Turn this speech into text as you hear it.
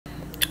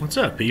What's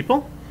up,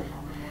 people?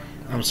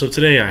 So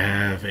today I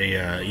have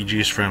a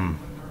Ejuice from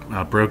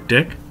Broke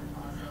Dick.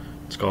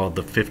 It's called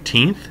the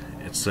 15th.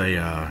 It's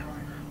a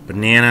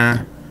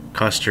banana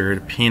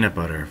custard peanut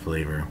butter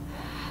flavor.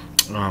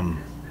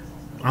 On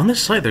this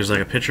site, there's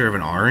like a picture of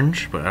an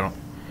orange, but I don't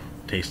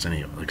taste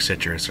any like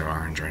citrus or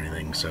orange or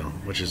anything. So,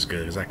 which is good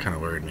because that kind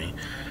of worried me.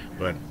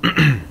 But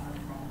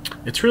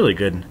it's really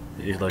good.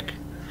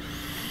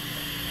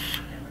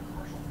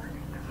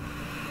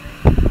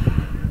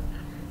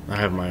 I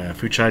have my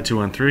Food Chai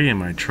 213 and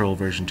my Troll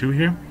version 2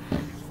 here.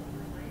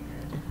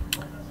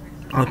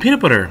 The peanut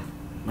butter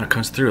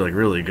comes through like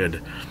really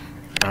good.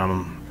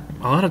 A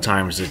lot of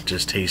times it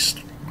just tastes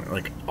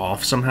like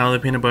off somehow, the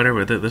peanut butter,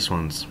 but this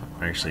one's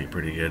actually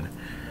pretty good.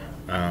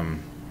 I've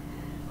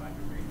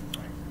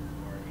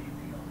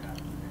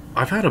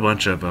had a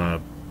bunch of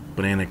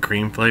banana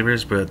cream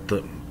flavors, but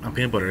the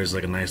peanut butter is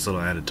like a nice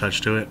little added touch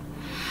to it.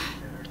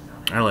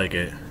 I like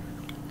it.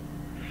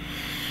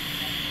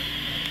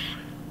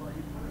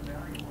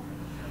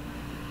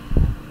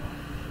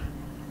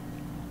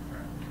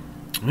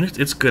 I mean,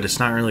 it's good. It's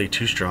not really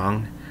too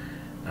strong.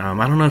 I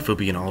don't know if it'll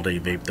be an all-day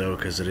vape though,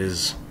 because it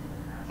is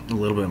a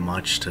little bit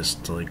much to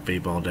like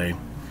vape all day.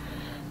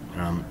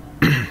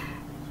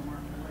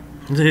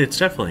 It's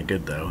definitely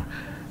good though,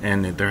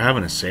 and they're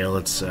having a sale.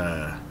 It's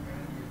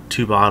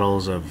 2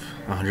 bottles of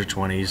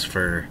 120s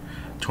for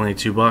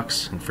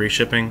 $22 and free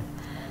shipping.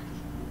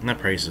 And that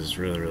price is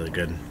really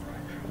good.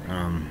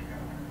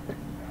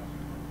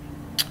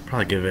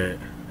 Probably give it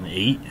an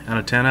 8 out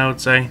of 10, I would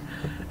say.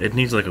 It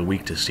needs like a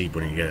week to steep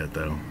when you get it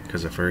though,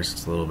 because at first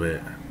it's a little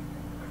bit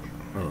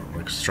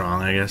like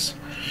strong, I guess.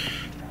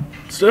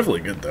 It's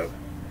definitely good though.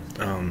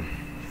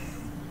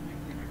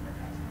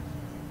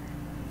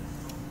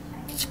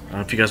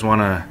 If you guys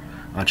want to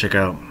check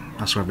out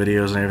some more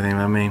videos and everything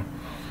about me,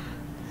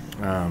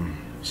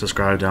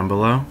 subscribe down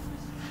below,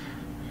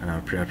 and I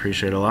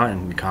appreciate it a lot,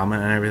 and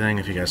comment and everything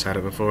if you guys had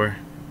it before,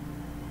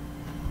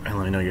 and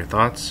let me know your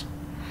thoughts.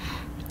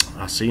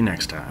 I'll see you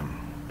next time.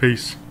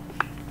 Peace.